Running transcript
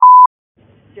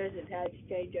Joseph, how did you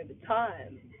change over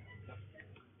time?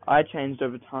 I changed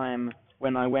over time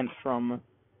when I went from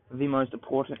the most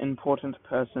important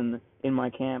person in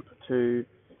my camp to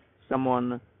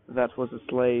someone that was a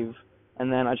slave,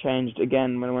 and then I changed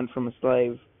again when I went from a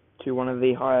slave to one of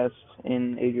the highest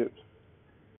in Egypt.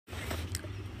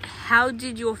 How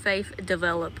did your faith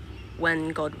develop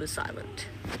when God was silent?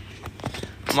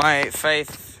 My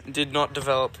faith did not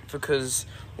develop because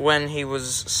when he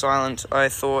was silent, I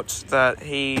thought that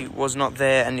he was not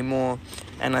there anymore,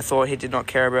 and I thought he did not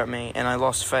care about me, and I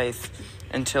lost faith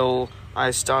until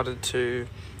I started to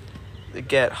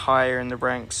get higher in the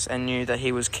ranks and knew that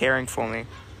he was caring for me.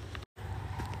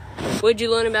 What did you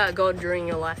learn about God during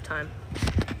your lifetime?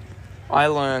 I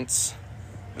learnt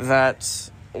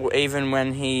that even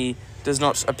when he does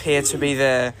not appear to be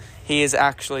there, he is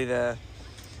actually there,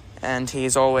 and he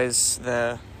is always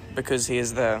there because he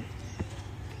is there.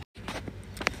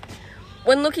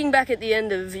 When looking back at the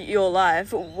end of your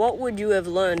life, what would you have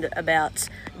learned about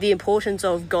the importance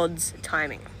of God's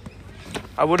timing?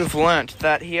 I would have learnt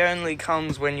that he only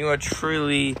comes when you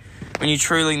truly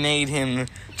need him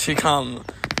to come.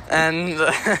 And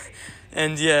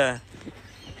yeah.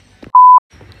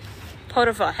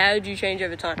 Potiphar, how did you change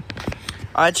over time?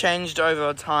 I changed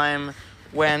over time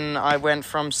when I went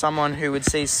from someone who would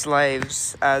see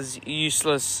slaves as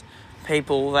useless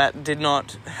people that did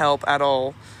not help at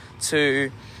all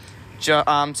to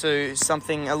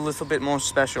something a little bit more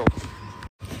special.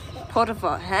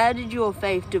 Potiphar, how did your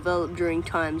faith develop during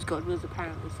times God was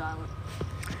apparently silent?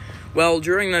 Well,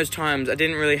 during those times, I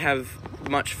didn't really have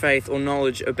much faith or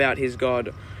knowledge about his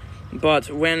God.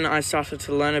 But when I started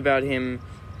to learn about him,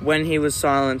 when he was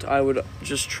silent, I would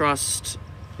just trust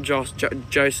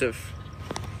Joseph.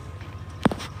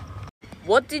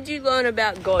 What did you learn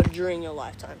about God during your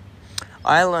lifetime?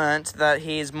 I learnt that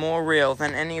he is more real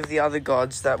than any of the other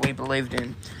gods that we believed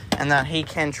in, and that he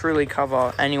can truly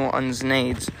cover anyone's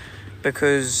needs,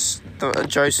 because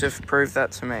Joseph proved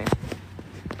that to me.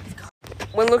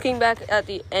 When looking back at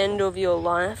the end of your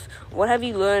life, what have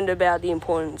you learned about the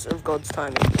importance of God's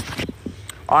timing?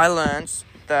 I learnt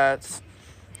that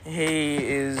he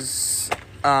is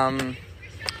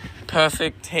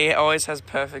perfect. He always has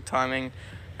perfect timing,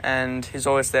 and he's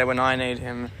always there when I need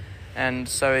him, and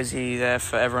so is he there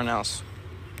for everyone else.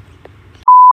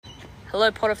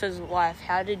 Hello, Potiphar's wife.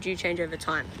 How did you change over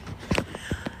time?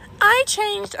 I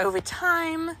changed over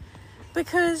time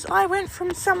because I went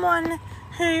from someone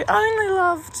who only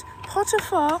loved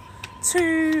Potiphar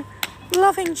to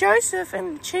loving Joseph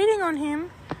and cheating on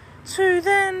him to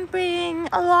then being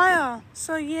a liar.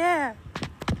 So yeah.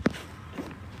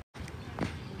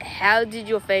 How did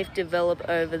your faith develop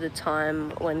over the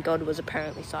time when God was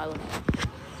apparently silent?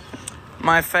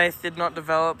 My faith did not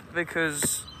develop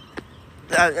because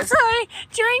During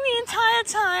the entire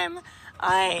time,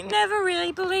 I never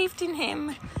really believed in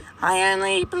him. I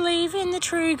only believe in the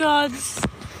true gods.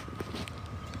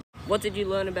 What did you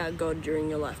learn about God during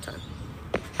your lifetime?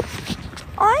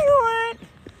 I learned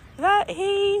that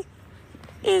he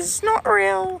is not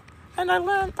real, and I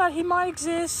learned that he might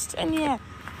exist, and yeah.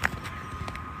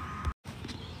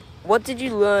 What did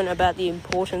you learn about the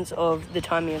importance of the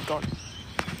timing of God?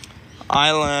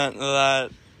 I learnt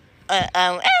that I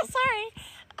learned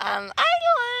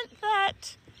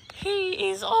that he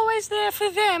is always there for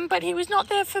them, but he was not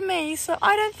there for me, so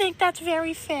I don't think that's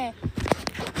very fair.